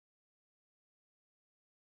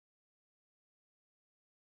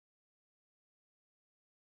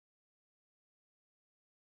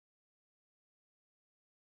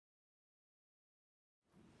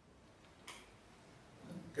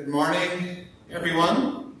Good morning,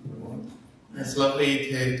 everyone. It's lovely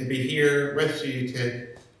to be here with you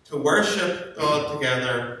to worship God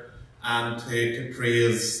together and to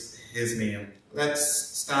praise His name. Let's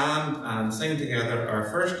stand and sing together our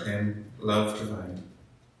first hymn, Love Divine.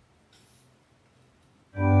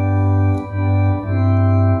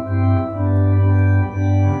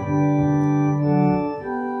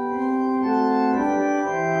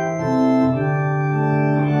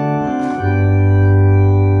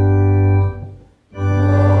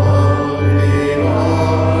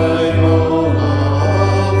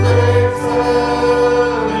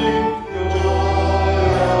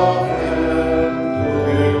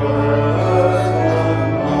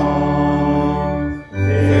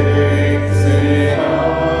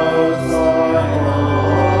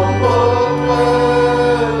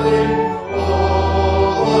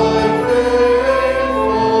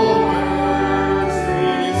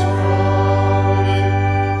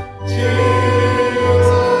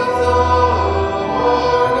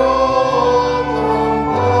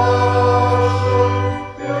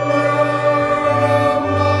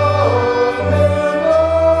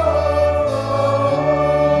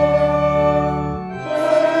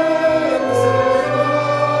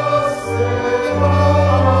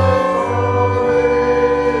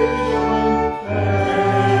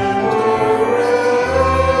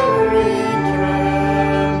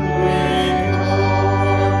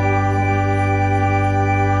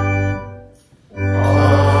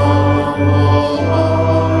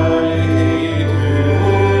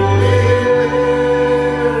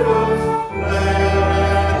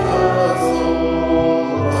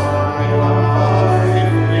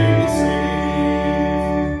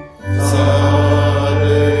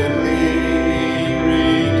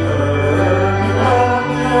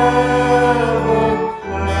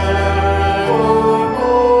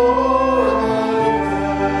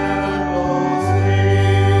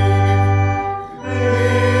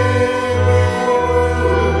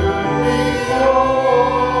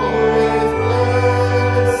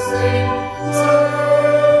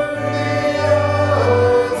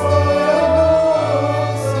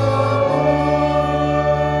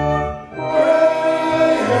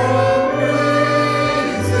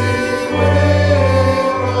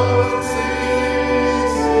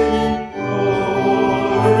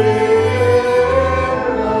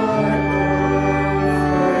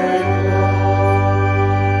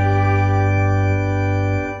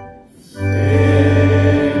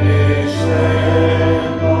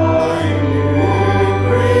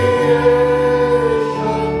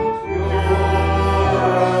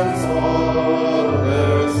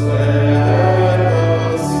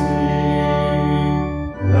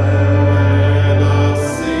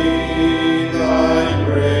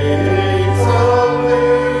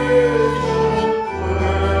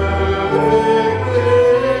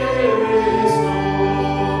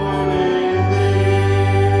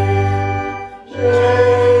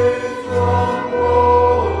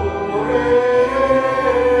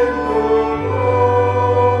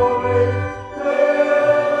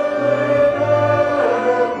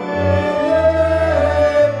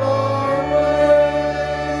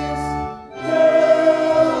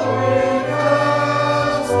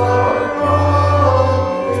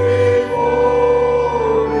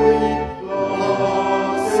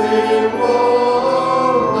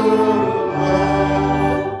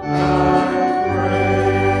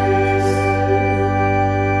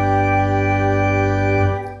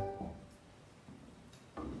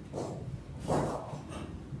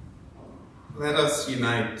 Let us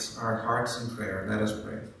unite our hearts in prayer. Let us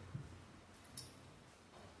pray.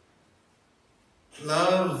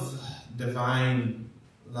 Love divine,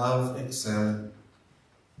 love excelling,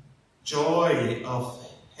 joy of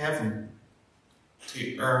heaven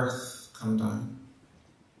to earth come down.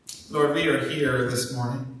 Lord, we are here this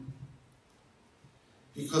morning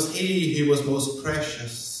because He who was most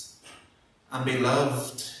precious and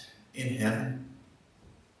beloved in heaven,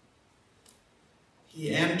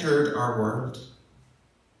 He entered our world,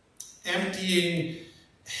 emptying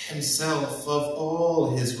Himself of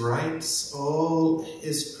all His rights, all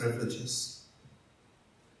His privileges,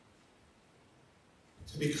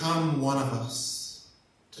 to become one of us,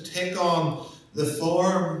 to take on the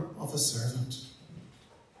form of a servant,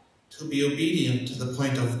 to be obedient to the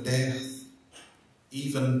point of death,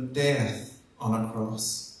 even death on a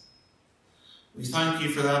cross. We thank You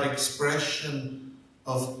for that expression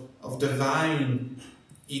of divine,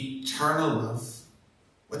 eternal love,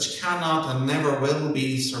 which cannot and never will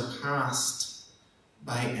be surpassed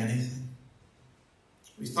by anything.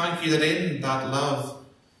 We thank You that in that love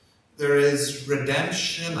there is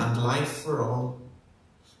redemption and life for all.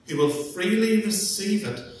 who will freely receive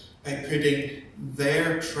it by putting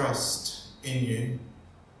their trust in you.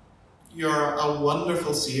 You're a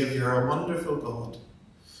wonderful Saviour, a wonderful God.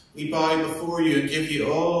 We bow before you and give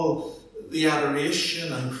you all the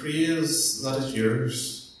adoration and praise that is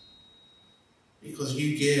yours, because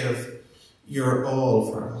you give your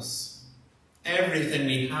all for us. Everything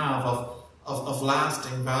we have of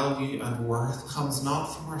lasting value and worth comes not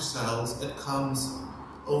from ourselves, it comes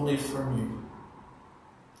only from you.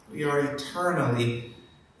 We are eternally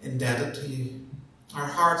indebted to you. Our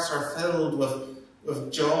hearts are filled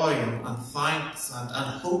with joy and thanks and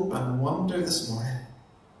hope and wonder this morning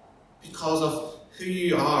because of who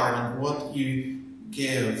you are and what you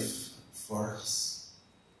give for us.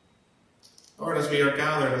 Lord, as we are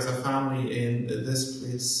gathered as a family in this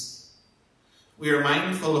place, we are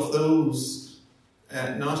mindful of those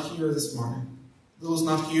not here this morning, those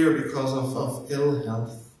not here because of ill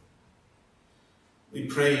health. We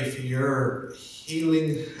pray for your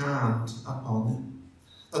healing hand upon them,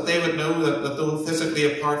 that they would know that though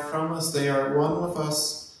physically apart from us, they are one with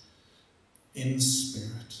us in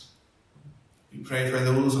spirit. We pray for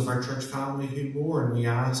those of our church family who mourn. We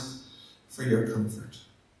ask for your comfort.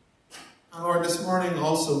 And Lord, this morning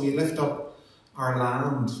also we lift up our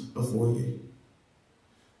land before you.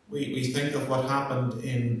 We think of what happened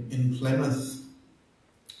in Plymouth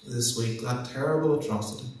this week, that terrible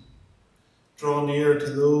atrocity. Draw near to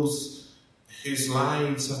those whose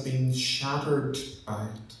lives have been shattered by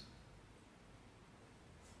it.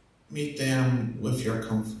 Meet them with your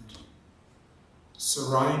comfort.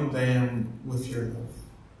 Surround them with your love.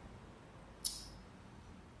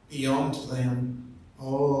 Beyond them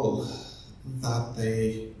all that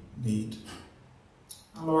they need.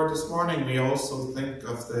 And Lord, this morning we also think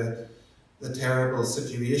of the terrible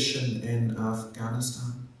situation in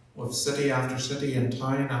Afghanistan, with city after city and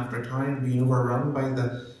town after town being overrun by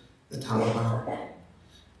the Taliban.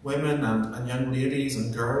 Women and young ladies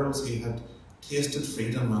and girls who had tasted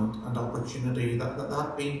freedom and opportunity,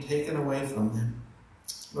 that being taken away from them.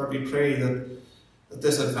 Lord, we pray that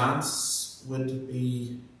this advance would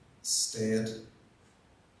be stayed.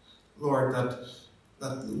 Lord,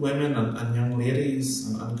 that women and young ladies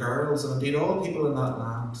and girls, and indeed all people in that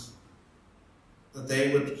land, that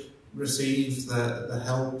they would receive the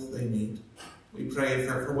help they need. We pray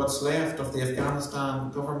for what's left of the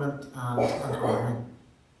Afghanistan government and army.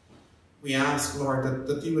 We ask, Lord,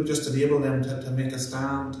 that you would just enable them to make a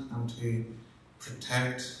stand and to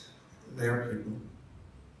protect their people.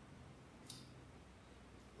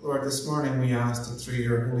 Lord, this morning we ask that through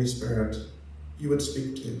your Holy Spirit you would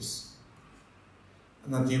speak to us,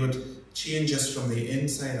 and that you would change us from the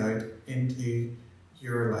inside out into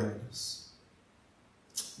your likeness.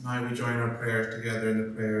 Now we join our prayers together in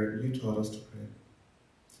the prayer you taught us to pray.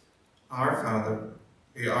 Our Father,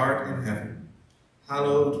 who art in heaven,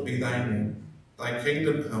 hallowed be thy name. Thy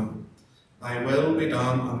kingdom come, thy will be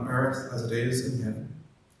done on earth as it is in heaven.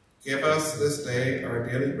 Give us this day our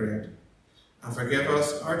daily bread, and forgive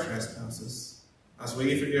us our trespasses, as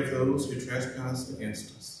we forgive those who trespass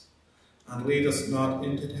against us. And lead us not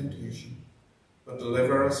into temptation, but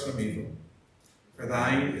deliver us from evil. For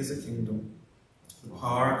thine is the kingdom, the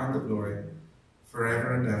power and the glory,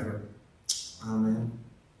 forever and ever. Amen.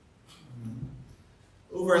 Amen.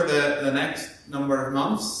 Over the next number of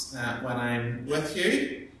months, when I'm with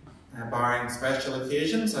you, barring special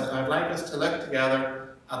occasions, I'd like us to look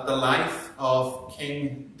together at the life of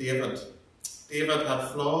King David. David had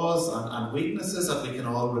flaws and weaknesses that we can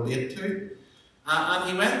all relate to. And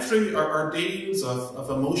he went through ordeals of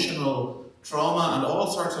emotional trauma and all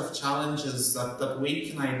sorts of challenges that we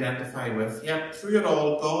can identify with. Yet through it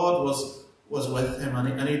all, God was with him,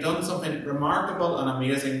 and he done something remarkable and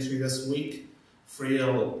amazing through this weak,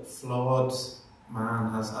 frail, flawed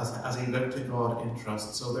man as he looked to God in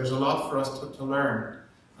trust. So there's a lot for us to learn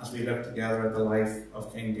as we look together at the life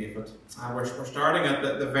of King David. We're starting at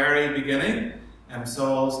the very beginning,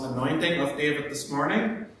 Saul's anointing of David this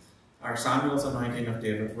morning, or Samuel's anointing of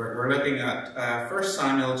David. We're looking at 1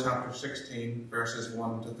 Samuel chapter 16, verses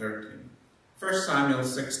 1 to 13. 1 Samuel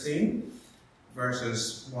 16,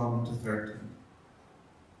 verses 1 to 13.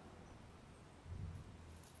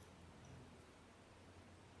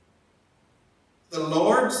 The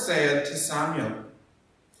Lord said to Samuel,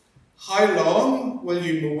 "How long will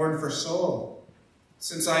you mourn for Saul,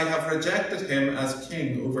 since I have rejected him as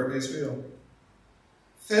king over Israel?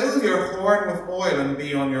 Fill your horn with oil and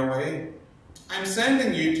be on your way. I'm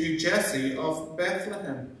sending you to Jesse of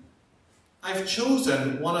Bethlehem. I've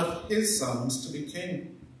chosen one of his sons to be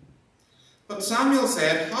king." But Samuel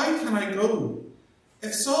said, "How can I go?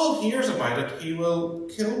 If Saul hears about it, he will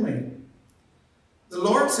kill me." The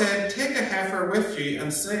Lord said, "Take a heifer with you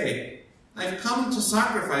and say, 'I've come to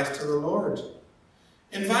sacrifice to the Lord.'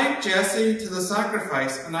 Invite Jesse to the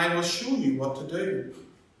sacrifice, and I will show you what to do.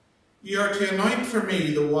 You are to anoint for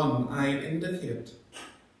me the one I indicate."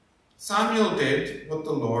 Samuel did what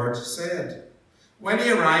the Lord said. When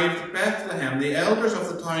he arrived at Bethlehem, the elders of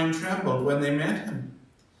the town trembled when they met him.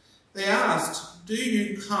 They asked, "Do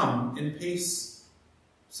you come in peace?"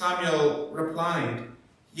 Samuel replied,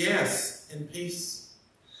 "Yes, in peace.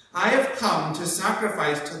 I have come to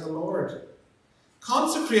sacrifice to the Lord.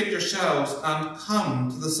 Consecrate yourselves and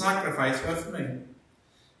come to the sacrifice with me."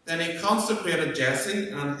 Then he consecrated Jesse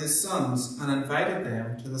and his sons and invited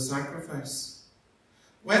them to the sacrifice.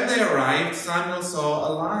 When they arrived, Samuel saw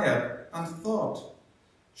Eliab and thought,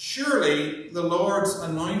 "Surely the Lord's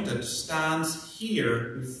anointed stands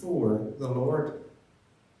here before the Lord."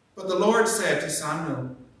 But the Lord said to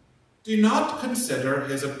Samuel, "Do not consider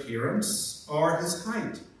his appearance or his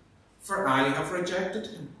height, for I have rejected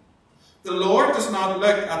him. The Lord does not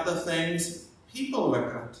look at the things people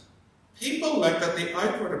look at. People look at the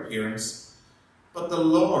outward appearance, but the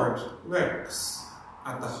Lord looks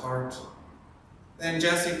at the heart." Then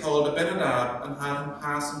Jesse called Abinadab and had him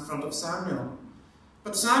pass in front of Samuel.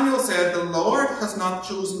 But Samuel said, "The Lord has not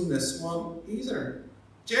chosen this one either."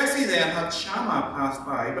 Jesse then had Shammah pass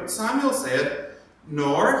by, but Samuel said,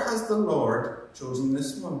 "Nor has the Lord chosen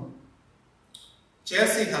this one."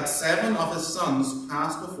 Jesse had 7 of his sons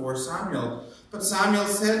pass before Samuel, but Samuel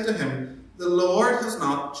said to him, "The Lord has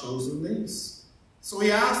not chosen these." So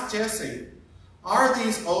he asked Jesse, "Are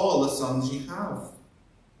these all the sons you have?"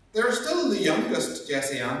 "They are still the youngest,"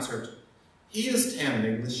 Jesse answered. "He is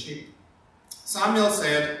tending the sheep." Samuel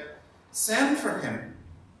said, "Send for him.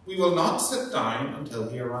 We will not sit down until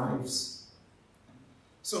he arrives."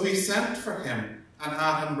 So he sent for him and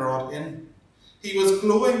had him brought in. He was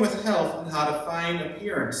glowing with health and had a fine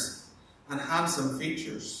appearance and handsome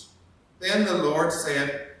features. Then the Lord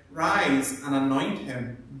said, "Rise and anoint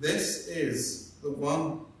him. This is the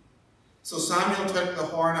one." So Samuel took the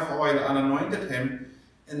horn of oil and anointed him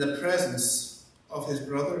in the presence of his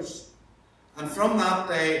brothers. And from that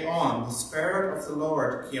day on, the Spirit of the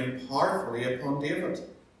Lord came powerfully upon David.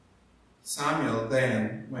 Samuel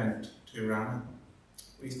then went to Ramah.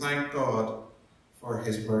 We thank God for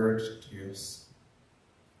his word to us.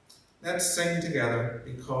 Let's sing together,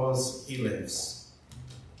 "Because he lives."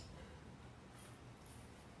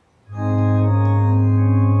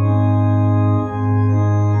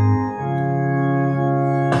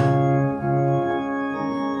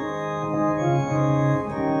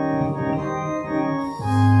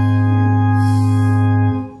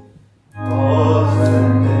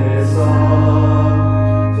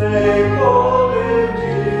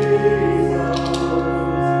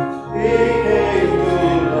 He came to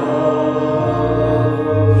love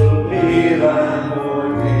me.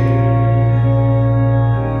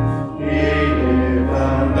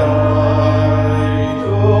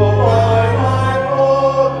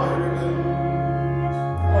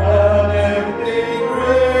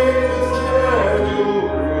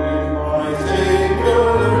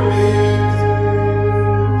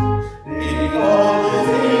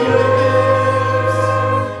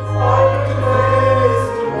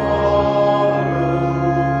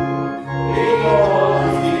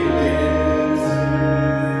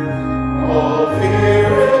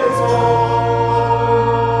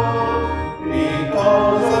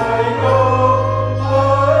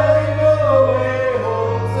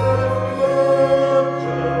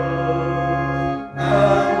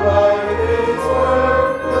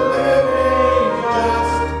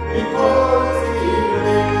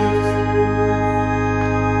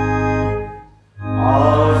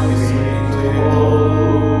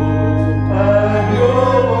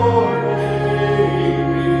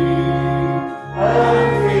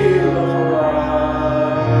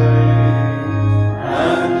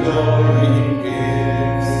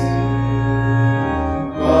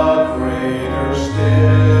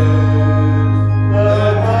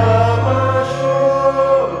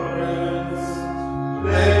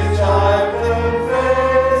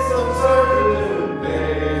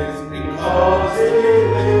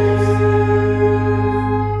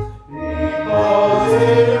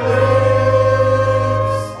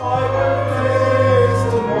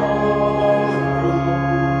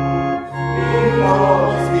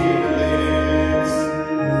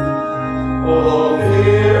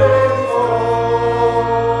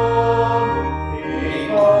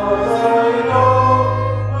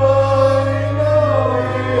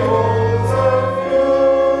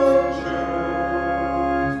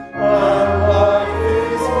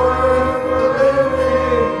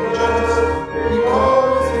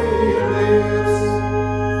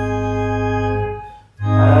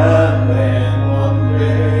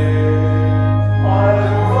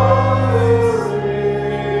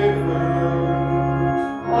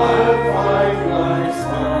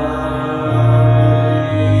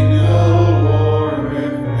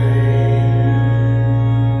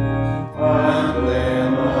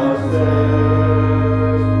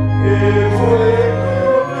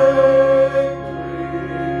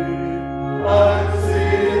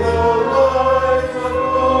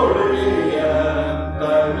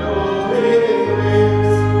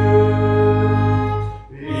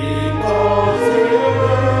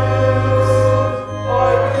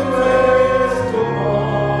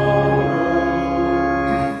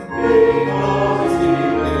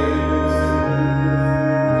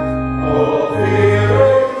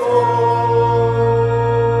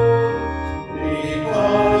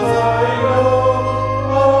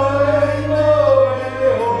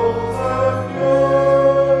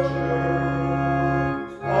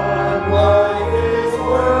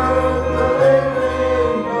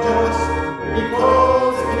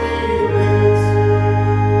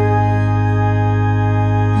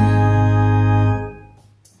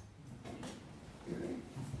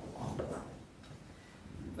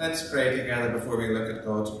 Let's pray together before we look at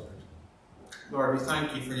God's word. Lord, we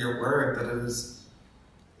thank you for your word, that it is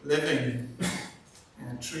living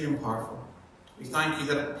and true and powerful. We thank you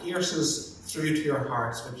that it pierces through to your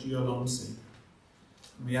hearts, which you alone see.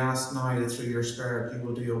 And we ask now that through your Spirit you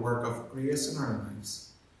will do a work of grace in our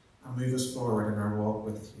lives and move us forward in our walk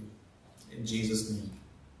with you. In Jesus' name,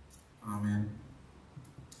 amen.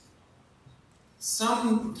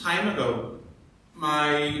 Some time ago,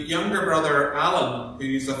 my younger brother Alan,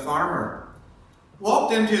 who's a farmer,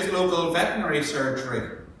 walked into his local veterinary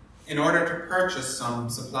surgery in order to purchase some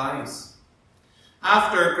supplies.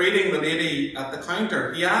 After greeting the lady at the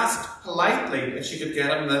counter, he asked politely if she could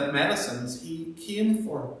get him the medicines he came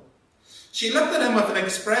for. She looked at him with an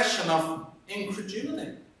expression of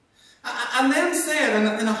incredulity and then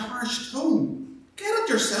said in a harsh tone, "Get it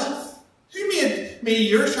yourself. Who made me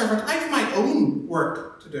your servant? I've my own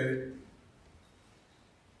work to do."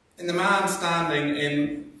 In the man standing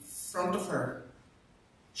in front of her,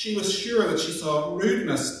 she was sure that she saw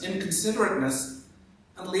rudeness, inconsiderateness,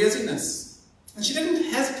 and laziness, and she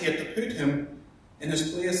didn't hesitate to put him in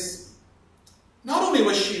his place. Not only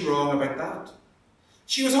was she wrong about that,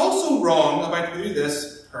 she was also wrong about who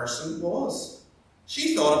this person was.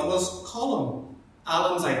 She thought it was Colin,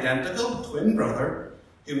 Alan's identical twin brother,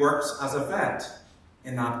 who works as a vet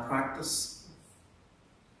in that practice.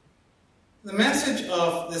 The message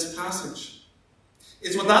of this passage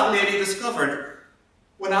is what that lady discovered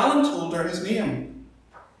when Alan told her his name.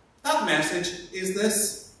 That message is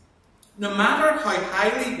this: no matter how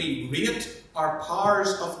highly we rate our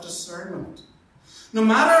powers of discernment, no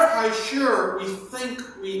matter how sure we think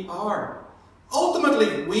we are,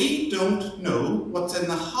 ultimately we don't know what's in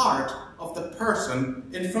the heart of the person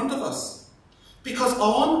in front of us. Because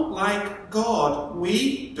unlike God,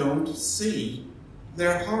 we don't see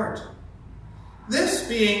their heart. This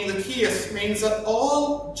being the case means that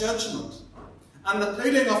all judgment and the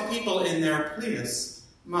putting of people in their place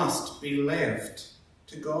must be left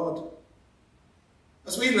to God.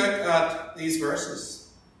 As we look at these verses,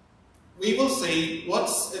 we will see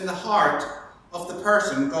what's in the heart of the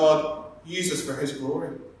person God uses for his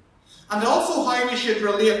glory, and also how we should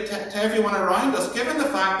relate to everyone around us, given the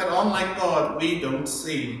fact that unlike God, we don't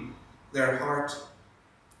see their heart.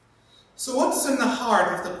 So what's in the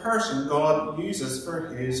heart of the person God uses for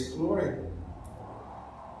his glory?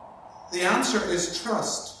 The answer is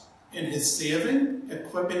trust in his saving,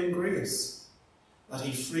 equipping grace that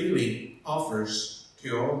he freely offers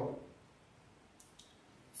to all.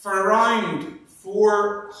 For around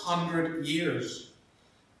 400 years,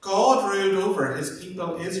 God ruled over his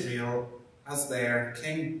people Israel as their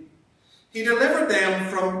king. He delivered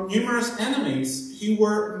them from numerous enemies who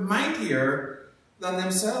were mightier than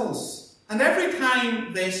themselves. And every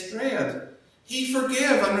time they strayed, he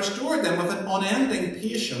forgave and restored them with an unending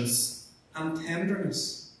patience and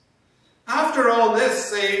tenderness. After all this,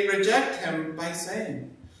 they reject him by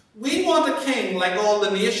saying, "We want a king like all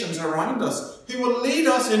the nations around us, who will lead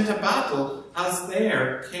us into battle as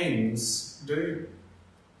their kings do."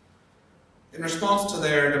 In response to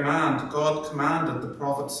their demand, God commanded the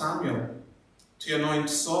prophet Samuel to anoint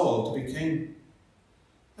Saul to be king.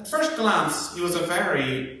 At first glance, he was a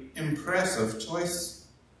very impressive choice.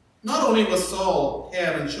 Not only was Saul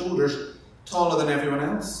head and shoulders taller than everyone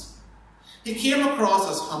else, he came across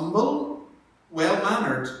as humble,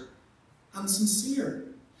 well-mannered, and sincere.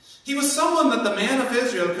 He was someone that the men of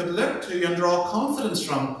Israel could look to and draw confidence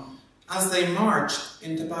from as they marched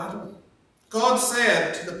into battle. God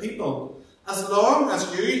said to the people, "As long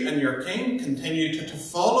as you and your king continue to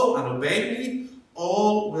follow and obey me,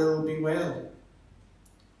 all will be well."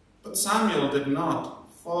 But Samuel did not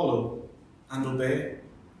follow and obey.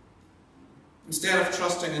 Instead of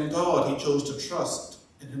trusting in God, he chose to trust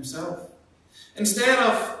in himself. Instead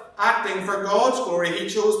of acting for God's glory, he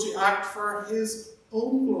chose to act for his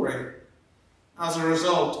own glory. As a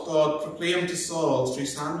result, God proclaimed to Saul through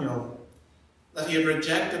Samuel that he had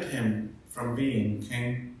rejected him from being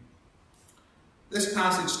king. This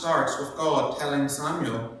passage starts with God telling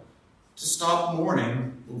Samuel to stop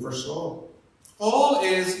mourning over Saul. All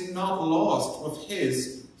is not lost with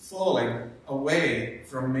his falling away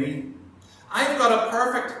from me. I've got a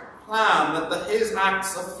perfect plan that his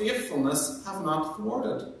acts of faithfulness have not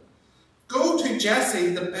thwarted. Go to Jesse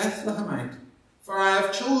the Bethlehemite, for I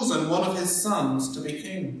have chosen one of his sons to be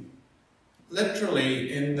king.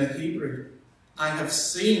 Literally in the Hebrew, I have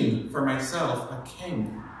seen for myself a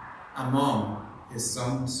king among his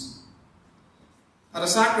sons. At a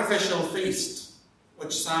sacrificial feast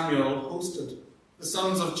which Samuel hosted, the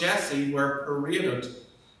sons of Jesse were paraded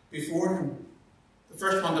before him. The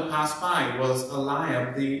first one to pass by was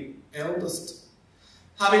Eliab, the eldest.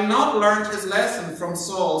 Having not learnt his lesson from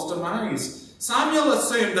Saul's demise, Samuel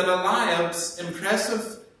assumed that Eliab's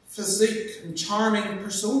impressive physique and charming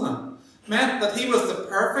persona meant that he was the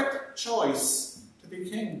perfect choice to be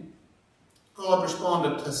king. God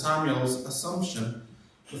responded to Samuel's assumption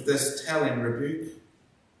with this telling rebuke.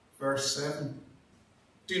 Verse 7.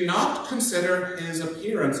 Do not consider his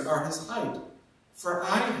appearance or his height, for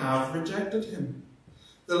I have rejected him.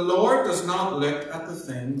 The Lord does not look at the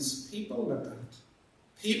things people look at.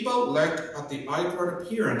 People look at the outward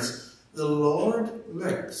appearance. The Lord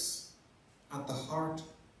looks at the heart.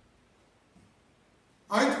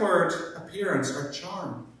 Outward appearance or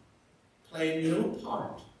charm play no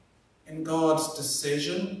part in God's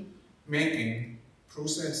decision-making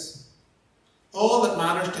process. All that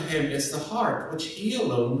matters to him is the heart, which he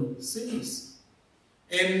alone sees.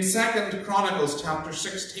 In 2 Chronicles chapter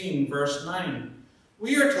 16, verse 9,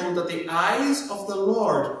 we are told that the eyes of the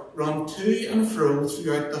Lord run to and fro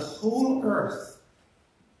throughout the whole earth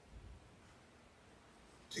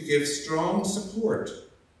to give strong support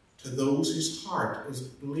to those whose heart is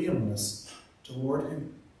blameless toward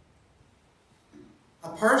him. A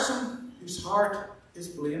person whose heart is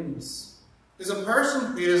blameless is a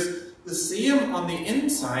person who is the same on the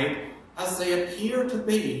inside as they appear to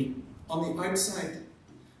be on the outside.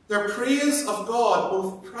 Their praise of God,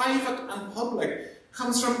 both private and public,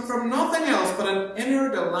 comes from nothing else but an inner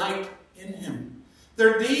delight in him.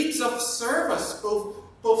 Their deeds of service,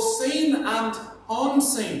 both seen and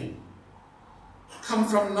unseen, come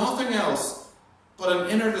from nothing else but an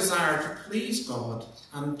inner desire to please God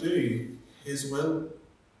and do his will.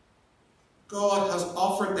 God has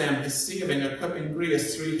offered them his saving, equipping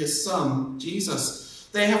grace through his Son, Jesus.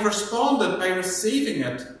 They have responded by receiving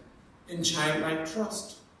it in childlike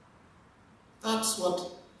trust. That's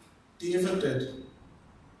what David did.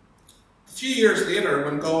 A few years later,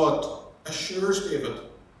 when God assures David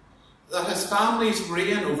that his family's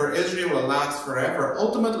reign over Israel will last forever,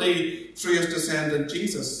 ultimately through his descendant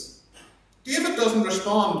Jesus, David doesn't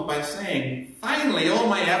respond by saying, finally, all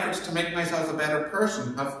my efforts to make myself a better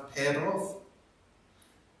person have paid off.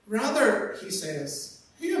 Rather, he says,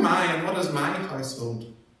 who am I and what is my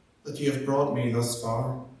household that you have brought me thus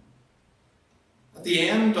far? At the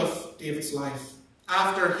end of David's life,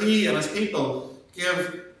 after he and his people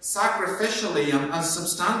give sacrificially and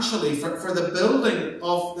substantially for the building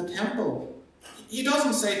of the temple, he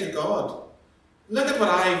doesn't say to God, look at what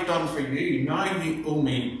I've done for you, now you owe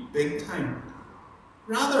me big time.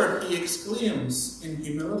 Rather, he exclaims in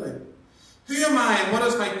humility, who am I and what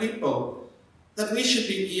is my people that we should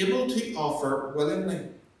be able to offer willingly?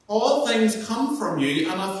 All things come from you,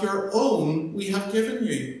 and of your own we have given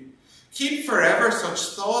you. Keep forever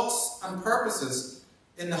such thoughts and purposes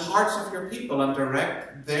in the hearts of your people and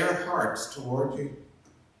direct their hearts toward you.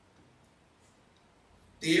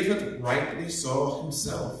 David rightly saw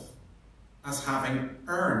himself as having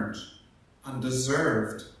earned and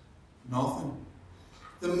deserved nothing.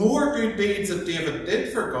 The more good deeds that David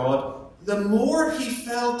did for God, the more he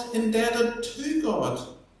felt indebted to God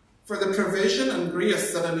for the provision and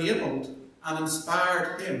grace that enabled and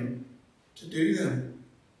inspired him to do them.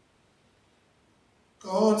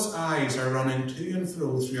 God's eyes are running to and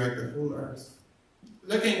fro throughout the whole earth,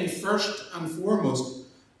 looking first and foremost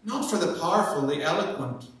not for the powerful, the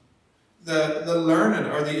eloquent, the learned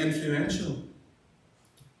or the influential,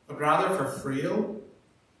 but rather for frail,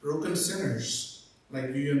 broken sinners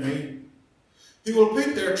like you and me, who will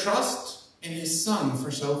put their trust in his Son for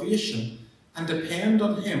salvation and depend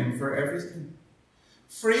on him for everything.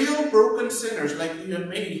 Frail, broken sinners like you and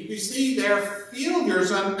me, who see their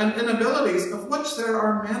failures and inabilities, of which there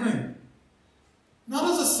are many,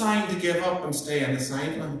 not as a sign to give up and stay on the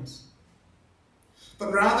sidelines,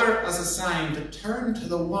 but rather as a sign to turn to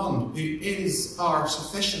the one who is our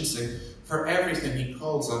sufficiency for everything he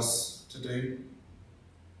calls us to do.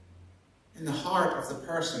 In the heart of the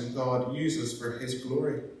person God uses for his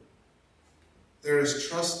glory, there is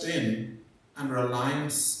trust in and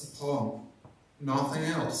reliance upon nothing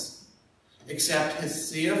else except his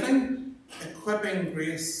saving, equipping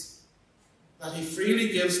grace that he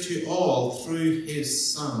freely gives to all through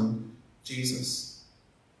his Son, Jesus.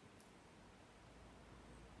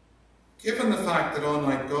 Given the fact that,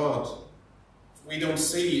 unlike God, we don't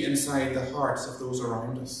see inside the hearts of those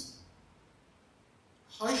around us,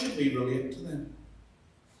 how should we relate to them?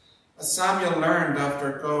 As Samuel learned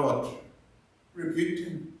after God rebuked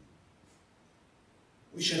him,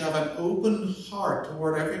 we should have an open heart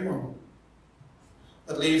toward everyone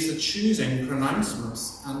that leaves the choosing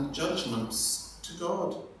pronouncements and judgments to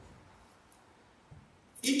God.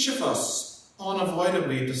 Each of us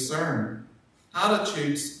unavoidably discern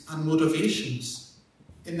attitudes and motivations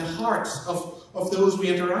in the hearts of those we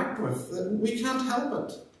interact with. We can't help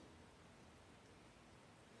it.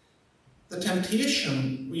 The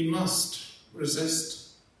temptation we must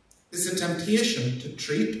resist is the temptation to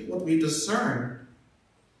treat what we discern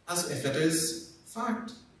as if it is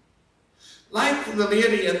fact. Like the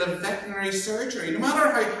lady in the veterinary surgery, no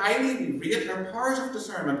matter how highly we rate our powers of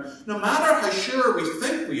discernment, no matter how sure we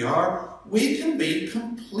think we are, we can be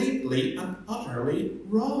completely and utterly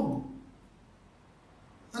wrong.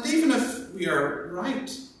 And even if we are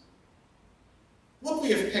right, what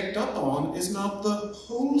we have picked up on is not the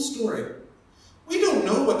whole story. We don't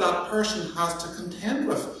know what that person has to contend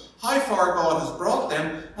with, how far God has brought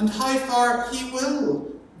them, and how far He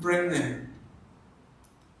will bring them.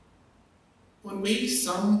 When we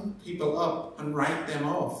sum people up and write them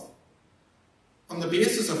off on the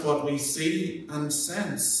basis of what we see and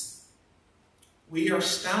sense, we are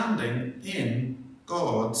standing in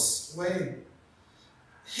God's way.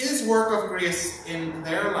 His work of grace in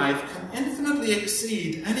their life can infinitely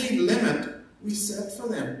exceed any limit we set for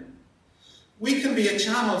them. We can be a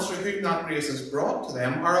channel through whom that grace is brought to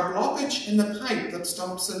them, or a blockage in the pipe that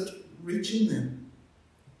stops it reaching them.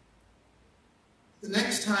 The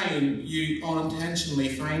next time you unintentionally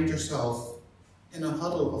find yourself in a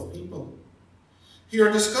huddle of people who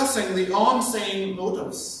are discussing the unseen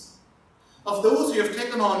motives of those who have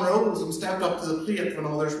taken on roles and stepped up to the plate when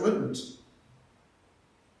others wouldn't,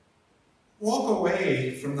 walk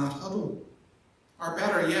away from that huddle, or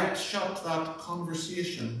better yet, shut that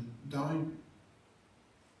conversation down.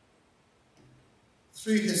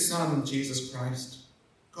 Through His Son, Jesus Christ,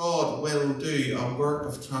 God will do a work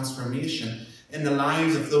of transformation in the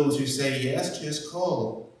lives of those who say yes to His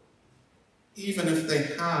call, even if they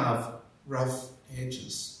have rough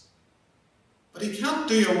edges. But He can't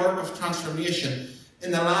do a work of transformation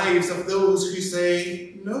in the lives of those who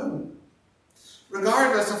say no,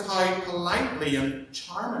 regardless of how politely and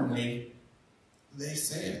charmingly they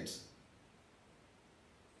say it.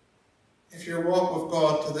 If your walk with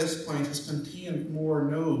God to this point has contained more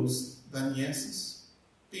no's than yeses,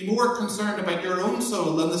 be more concerned about your own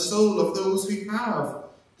soul than the soul of those who have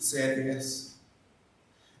said yes.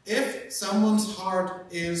 If someone's heart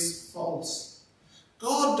is false,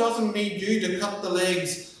 God doesn't need you to cut the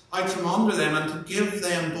legs out from under them and to give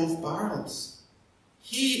them both barrels.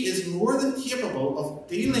 He is more than capable of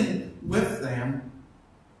dealing with them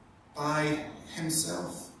by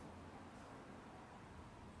Himself.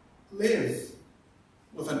 Live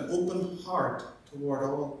with an open heart toward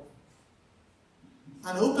all.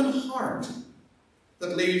 An open heart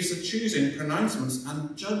that leaves the choosing pronouncements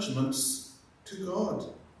and judgments to God.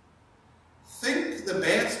 Think the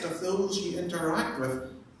best of those you interact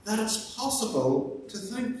with that it's possible to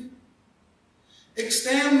think.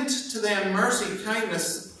 Extend to them mercy,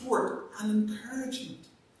 kindness, support, and encouragement.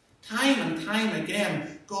 Time and time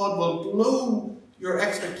again, God will blow your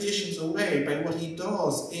expectations away by what He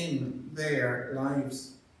does in their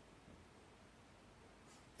lives.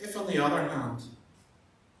 If, on the other hand,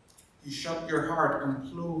 you shut your heart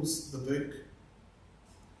and close the book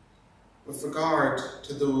with regard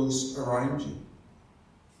to those around you,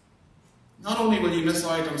 not only will you miss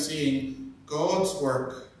out on seeing God's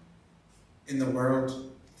work in the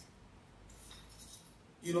world,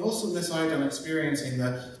 you'll also miss out on experiencing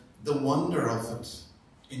the wonder of it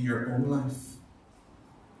in your own life.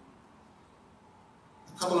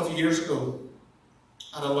 A couple of years ago,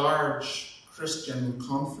 at a large Christian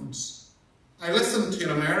conference, I listened to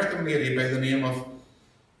an American lady by the name of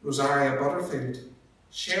Rosaria Butterfield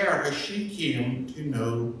share how she came to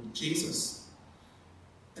know Jesus.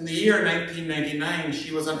 In the year 1999,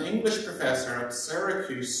 she was an English professor at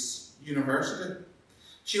Syracuse University.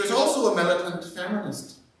 She was also a militant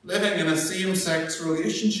feminist, living in a same-sex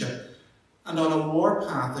relationship and on a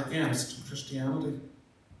warpath against Christianity.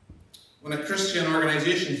 When a Christian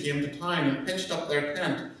organisation came to town and pitched up their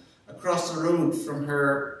tent across the road from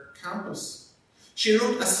her campus, she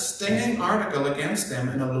wrote a stinging article against them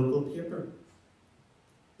in a local paper.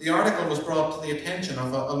 The article was brought to the attention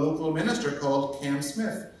of a local minister called Ken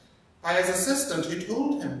Smith by his assistant, who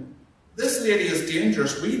told him, "This lady is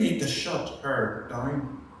dangerous, we need to shut her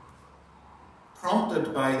down."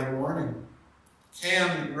 Prompted by the warning,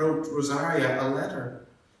 Ken wrote Rosaria a letter,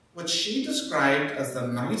 which she described as the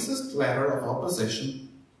nicest letter of opposition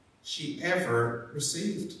she ever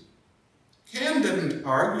received. Ken didn't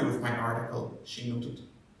argue with my article, she noted.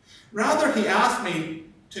 Rather, he asked me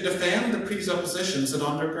to defend the presuppositions that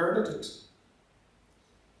undergirded it,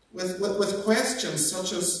 with questions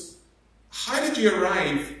such as, how did you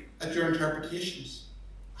arrive at your interpretations?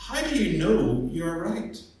 How do you know you're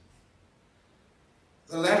right?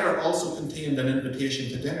 The letter also contained an invitation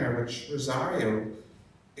to dinner, which Rosario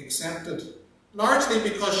accepted, largely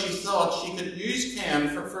because she thought she could use Ken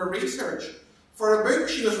for research, for a book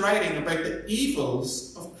she was writing about the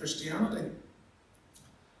evils of Christianity.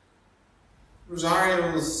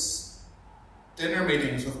 Rosario's dinner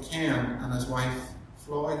meetings with Ken and his wife,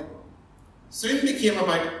 Floyd, soon became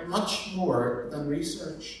about much more than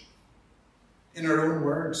research. In her own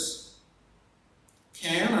words,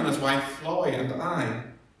 Ken and his wife Floyd and I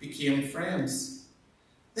became friends.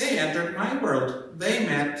 They entered my world. They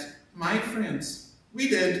met my friends. We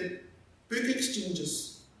did book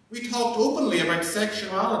exchanges. We talked openly about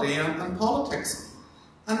sexuality and politics.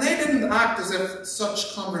 And they didn't act as if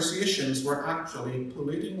such conversations were actually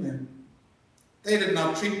polluting them. They did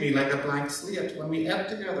not treat me like a blank slate when we ate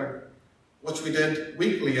together, which we did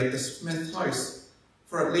weekly at the Smith house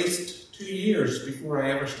for at least 2 years before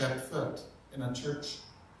I ever stepped foot in a church.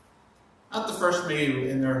 At the first meal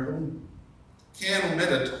in their home, Ken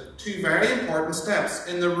omitted 2 very important steps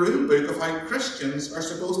in the rule book of how Christians are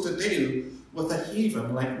supposed to deal with a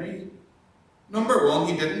heathen like me. Number 1,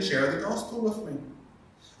 he didn't share the gospel with me.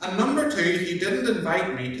 And number 2, he didn't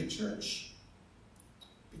invite me to church.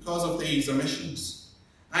 Because of these omissions,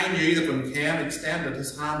 I knew that when Ken extended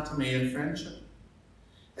his hand to me in friendship,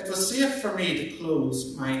 it was safe for me to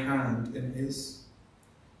close my hand in his.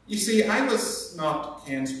 You see, I was not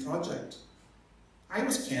Ken's project. I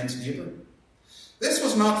was Ken's neighbour. This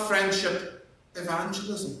was not friendship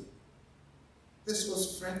evangelism. This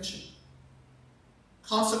was friendship.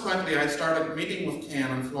 Consequently, I started meeting with Ken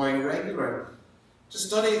and Floyd regularly to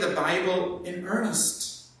study the Bible in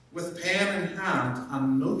earnest, with pen in hand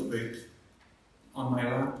and notebook on my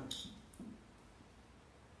lap.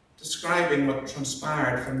 Describing what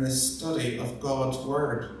transpired from this study of God's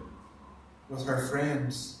Word with her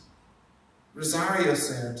friends, Rosario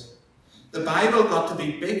said, "The Bible got to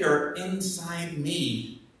be bigger inside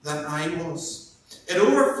me than I was. It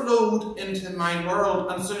overflowed into my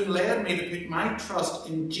world and soon led me to put my trust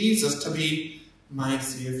in Jesus to be my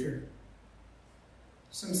Saviour."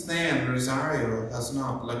 Since then, Rosario has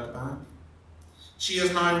not looked back. She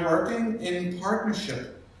is now working in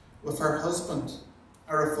partnership with her husband,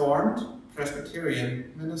 a Reformed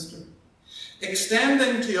Presbyterian minister,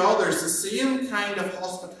 extending to others the same kind of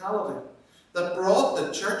hospitality that brought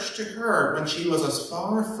the church to her when she was as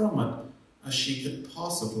far from it as she could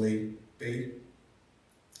possibly be.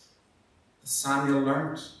 As Samuel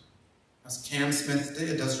learnt, as Ken Smith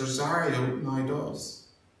did, as Rosario now does,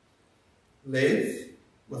 live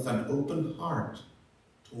with an open heart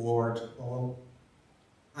toward all.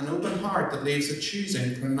 An open heart that leaves a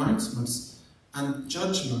choosing pronouncements and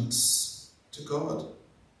judgments to God.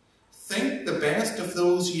 Think the best of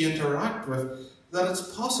those you interact with that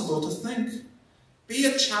it's possible to think. Be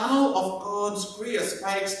a channel of God's grace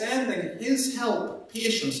by extending His help,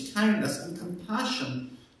 patience, kindness and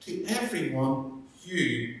compassion to everyone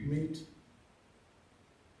you meet.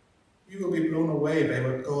 You will be blown away by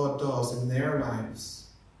what God does in their lives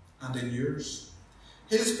and in yours.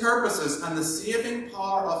 His purposes and the saving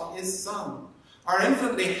power of His Son are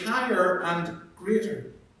infinitely higher and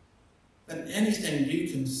greater than anything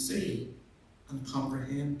you can see and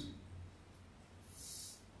comprehend.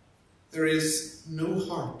 There is no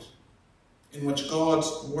heart in which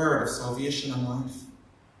God's word of salvation and life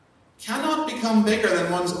cannot become bigger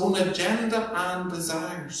than one's own agenda and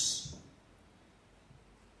desires,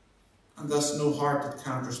 and thus no heart that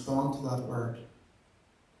can't respond to that word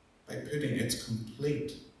by putting its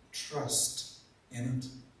complete trust in it.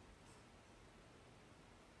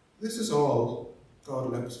 This is all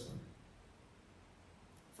God looks for.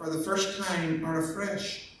 For the first time or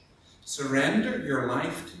afresh, surrender your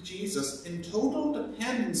life to Jesus in total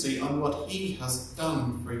dependency on what He has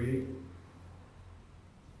done for you.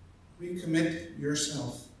 Recommit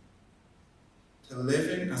yourself to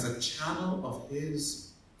living as a channel of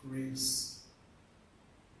His grace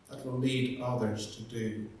that will lead others to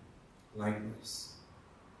do likewise.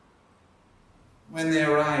 When they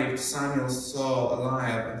arrived, Samuel saw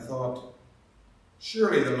Eliab and thought,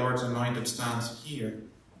 "Surely the Lord's anointed stands here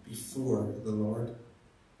before the Lord."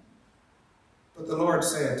 But the Lord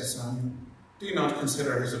said to Samuel, "Do not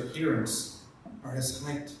consider his appearance or his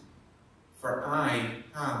height, for I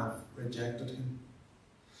have rejected him."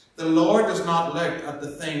 The Lord does not look at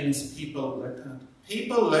the things people look at.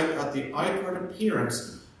 People look at the outward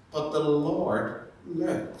appearance, but the Lord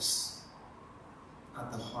looks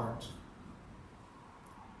at the heart.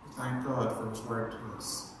 We thank God for His word to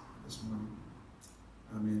us this morning.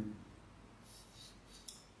 Amen.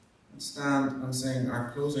 And stand and sing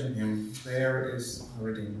our closing hymn, "There is a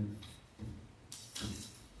Redeemer."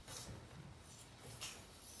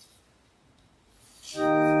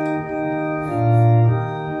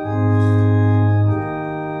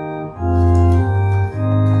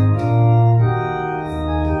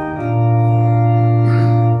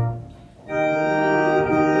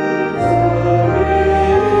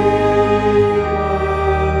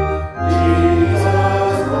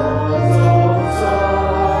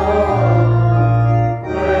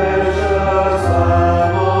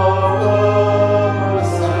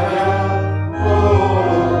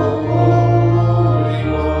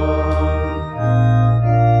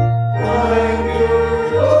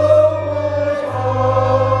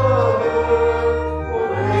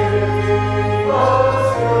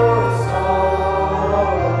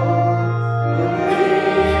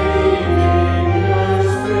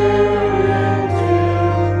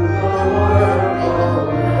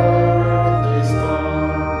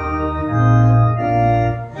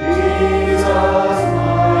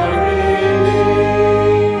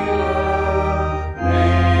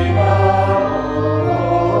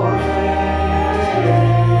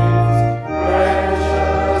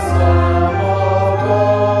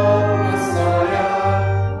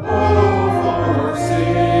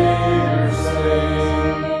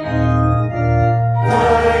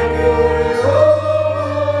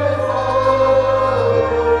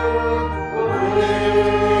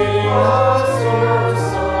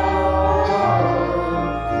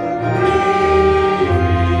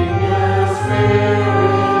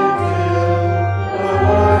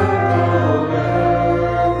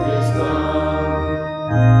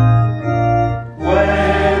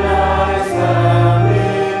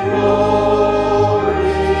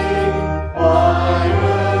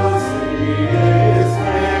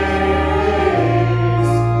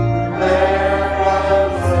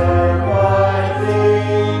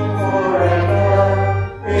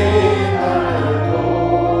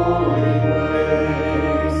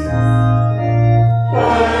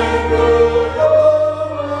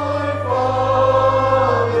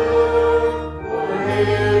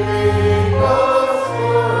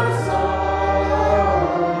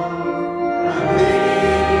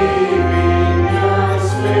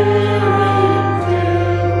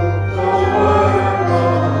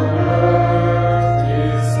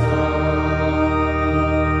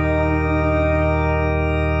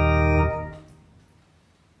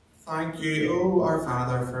 Thank you, O our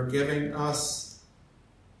Father, for giving us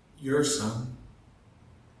your Son,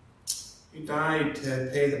 who died to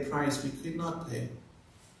pay the price we could not pay,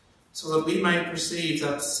 so that we might receive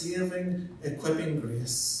that saving, equipping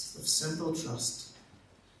grace of simple trust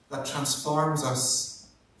that transforms us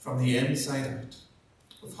from the inside out,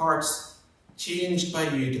 with hearts changed by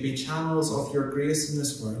you to be channels of your grace in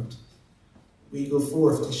this world. We go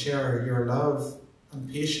forth to share your love and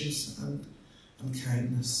patience and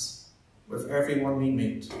kindness with everyone we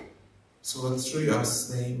meet, so that through us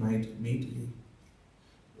they might meet you.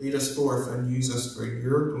 Lead us forth and use us for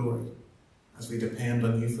your glory as we depend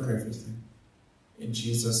on you for everything. In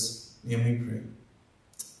Jesus' name we pray.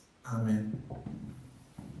 Amen.